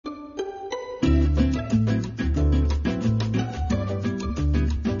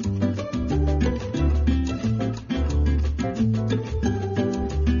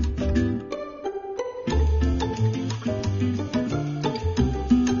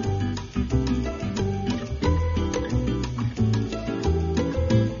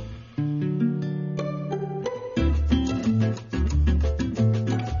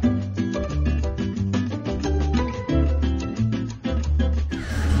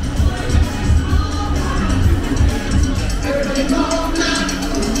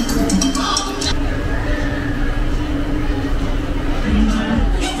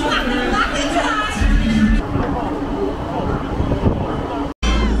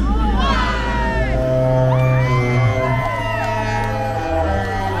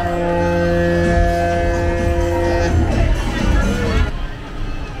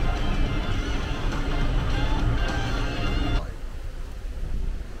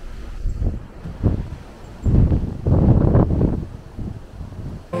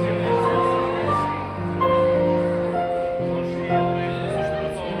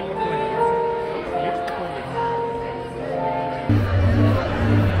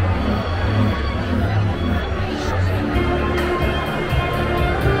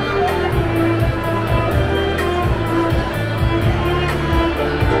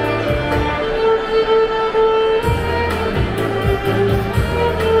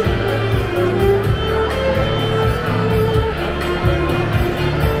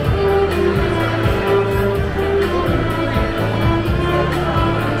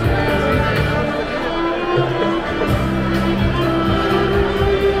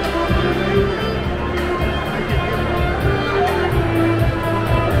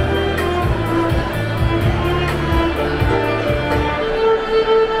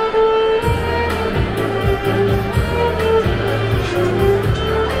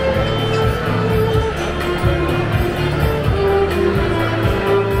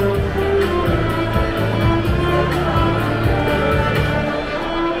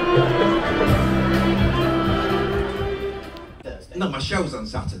show's on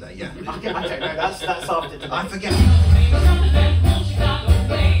Saturday, yeah. I don't know, that's after today. I forget.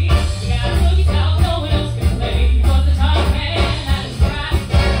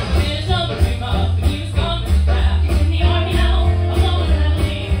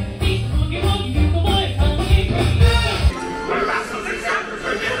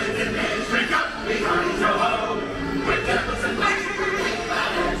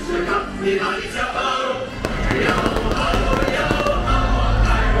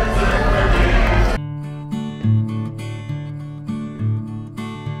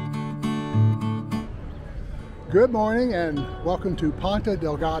 Good morning and welcome to Ponta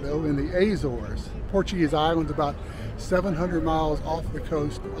Delgado in the Azores, Portuguese islands about 700 miles off the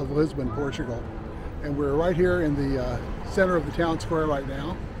coast of Lisbon, Portugal. And we're right here in the center of the town square right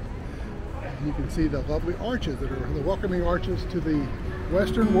now. You can see the lovely arches that are the welcoming arches to the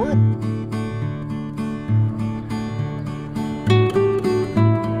Western world.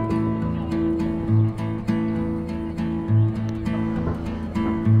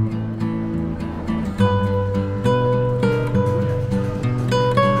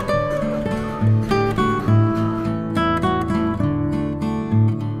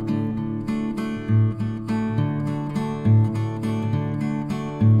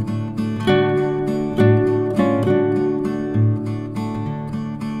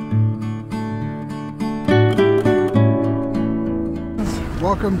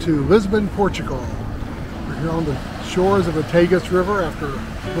 Welcome to Lisbon, Portugal. We're here on the shores of the Tagus River after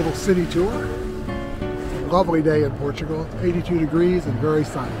a little city tour. It's a lovely day in Portugal, 82 degrees and very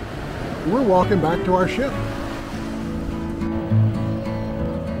sunny. And we're walking back to our ship.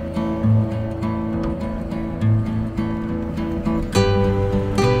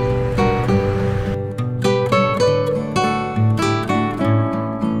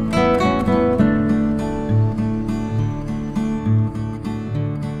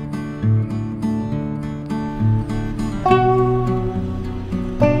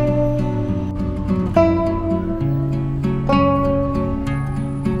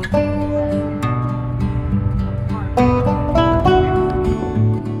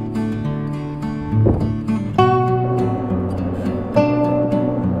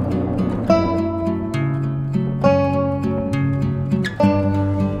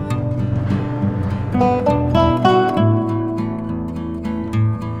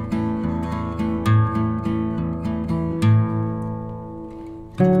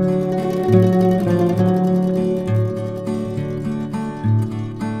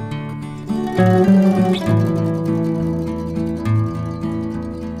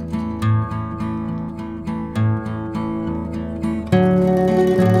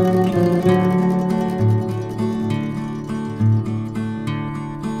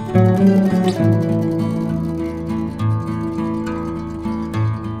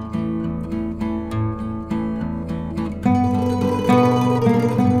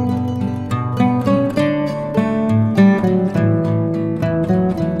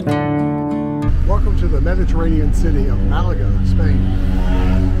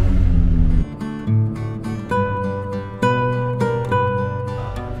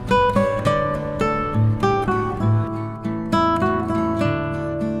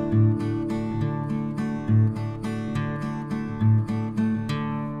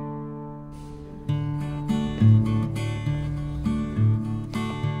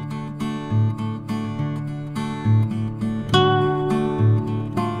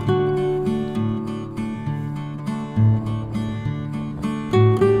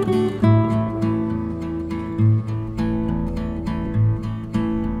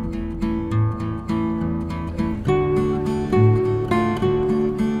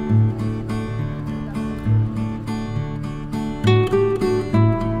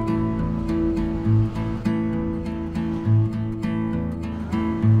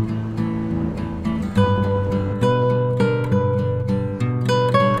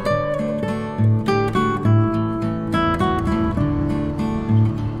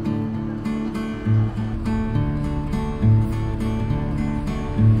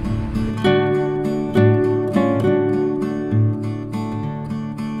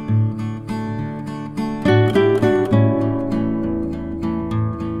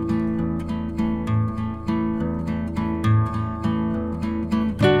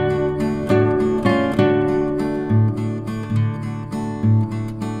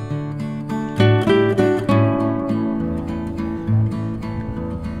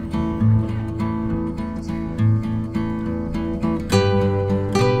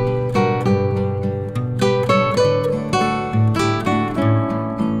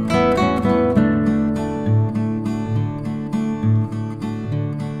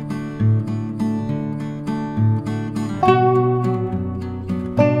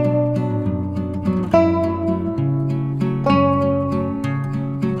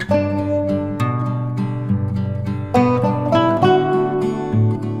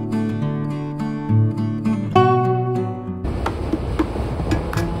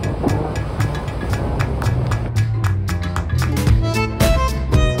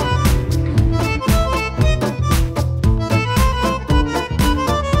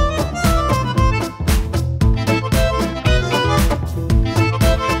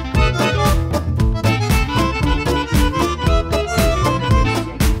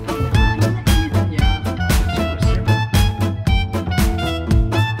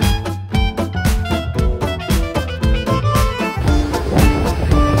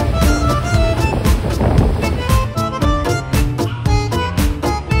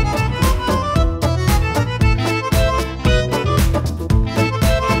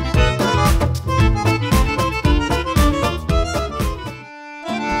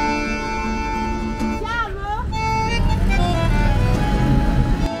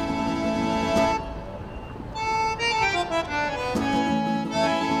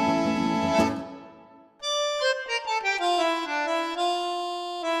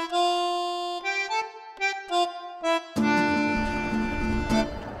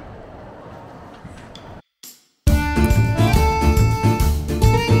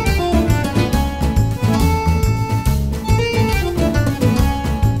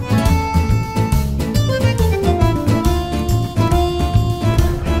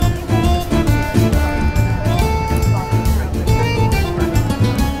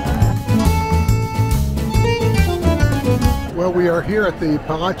 We are here at the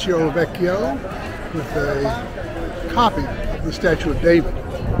Palazzo Vecchio with a copy of the Statue of David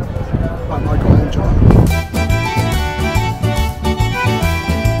by Michelangelo.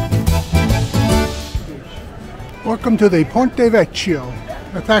 Welcome to the Ponte Vecchio.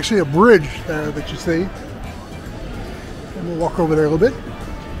 That's actually a bridge there that you see. And we'll walk over there a little bit.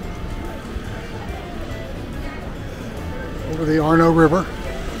 Over the Arno River.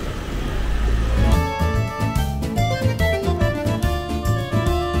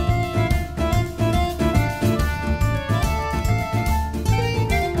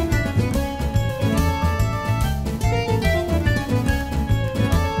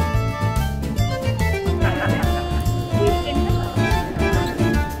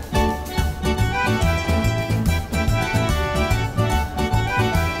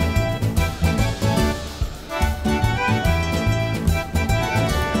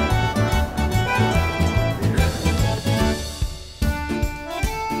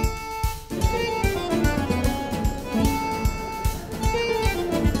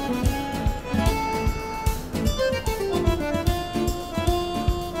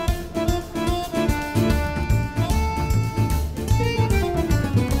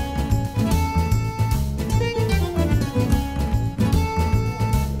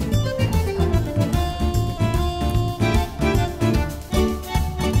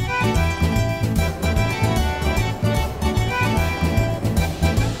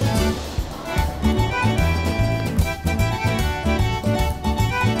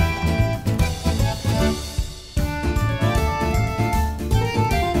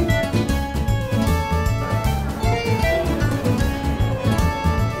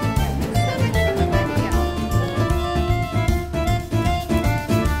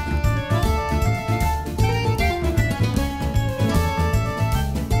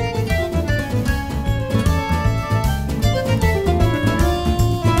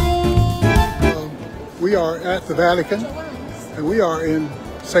 We are at the Vatican, and we are in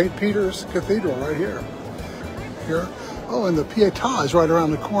St. Peter's Cathedral right here. Oh, and the Pietà is right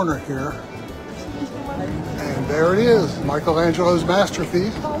around the corner here. And there it is, Michelangelo's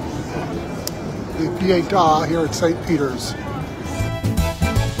masterpiece, the Pietà here at St. Peter's.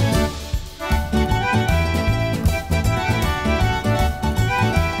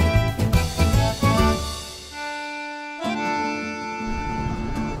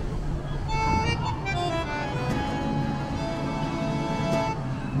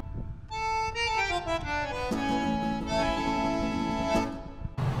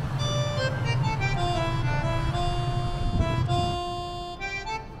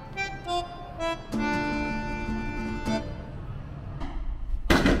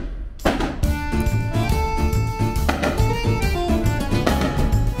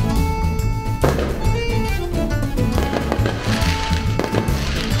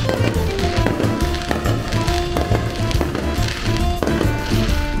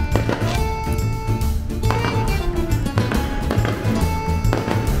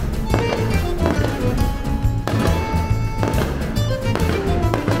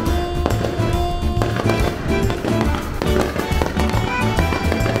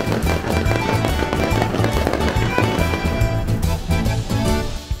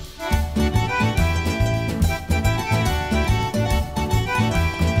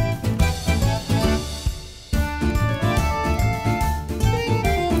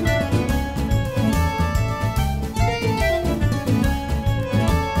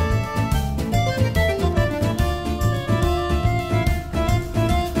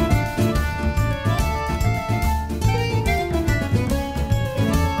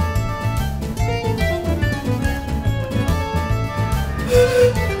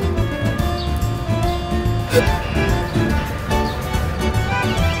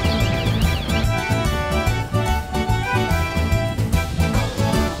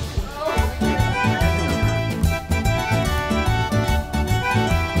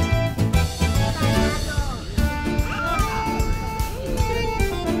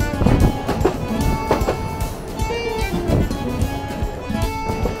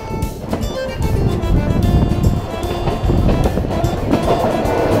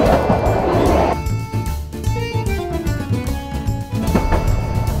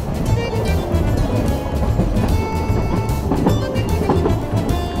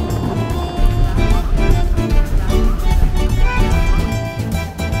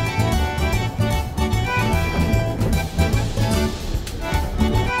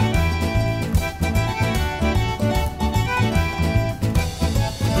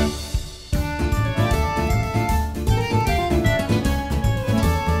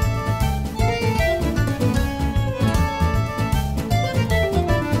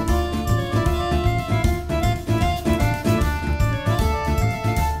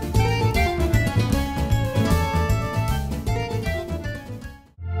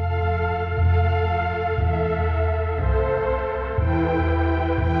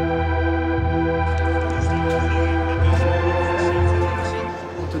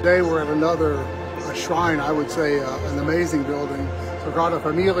 another shrine, I would say an amazing building, Sagrada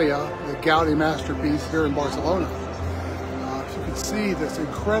Familia, the Gaudi masterpiece here in Barcelona. If you can see this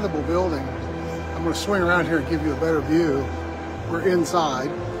incredible building, I'm going to swing around here and give you a better view. We're inside,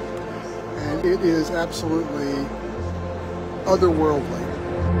 and it is absolutely otherworldly.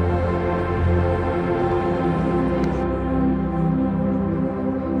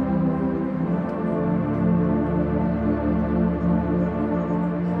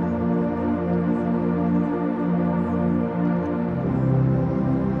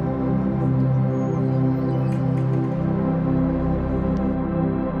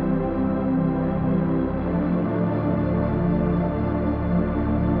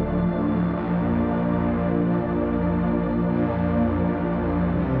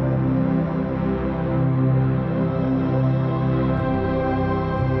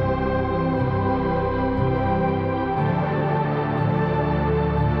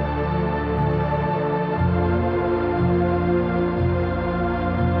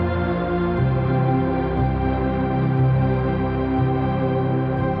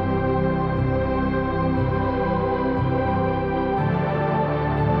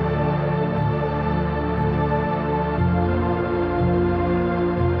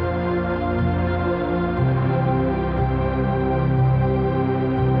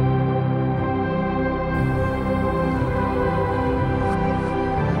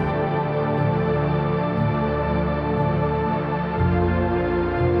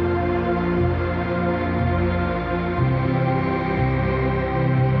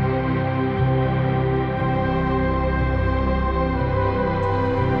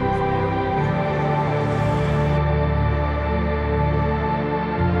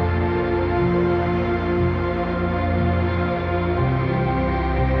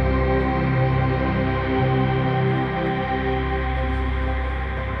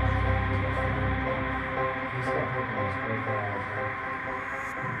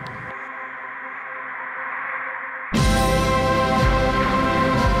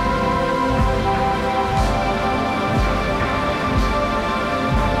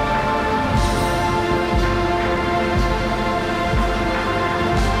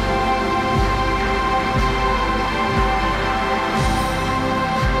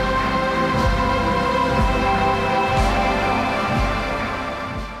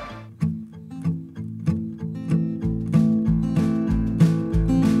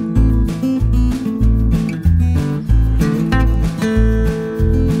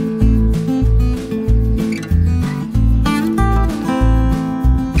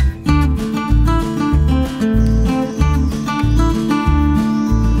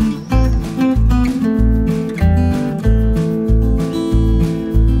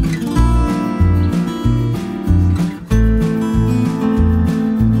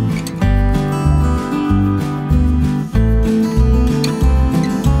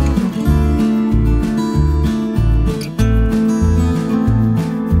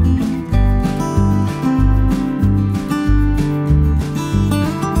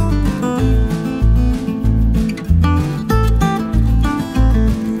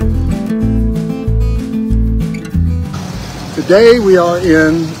 Today we are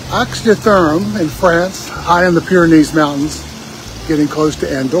in Aix-de-Thermes in France, high in the Pyrenees Mountains, getting close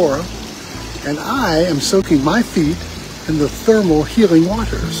to Andorra, and I am soaking my feet in the thermal healing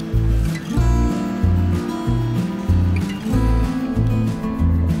waters.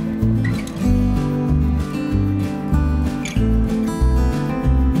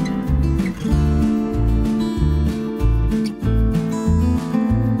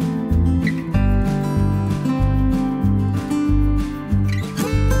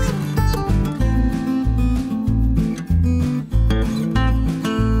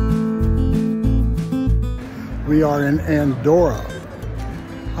 We are in Andorra,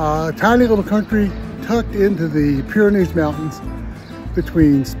 a tiny little country tucked into the Pyrenees Mountains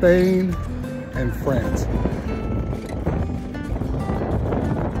between Spain and France.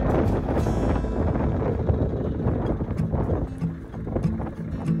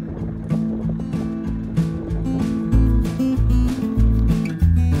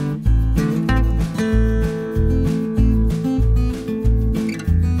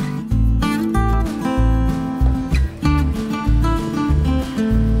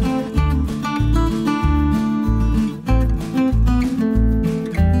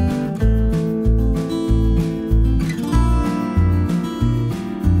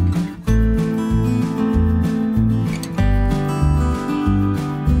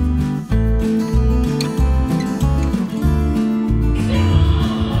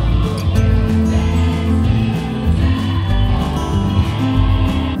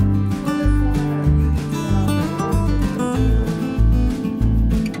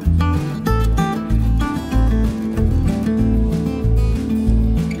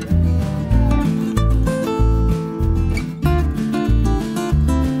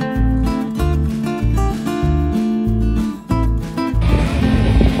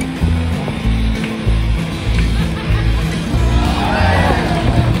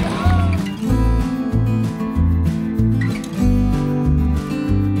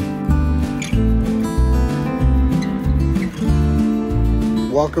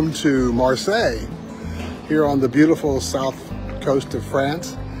 Welcome to Marseille, here on the beautiful south coast of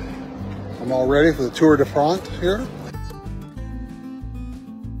France. I'm all ready for the Tour de France here.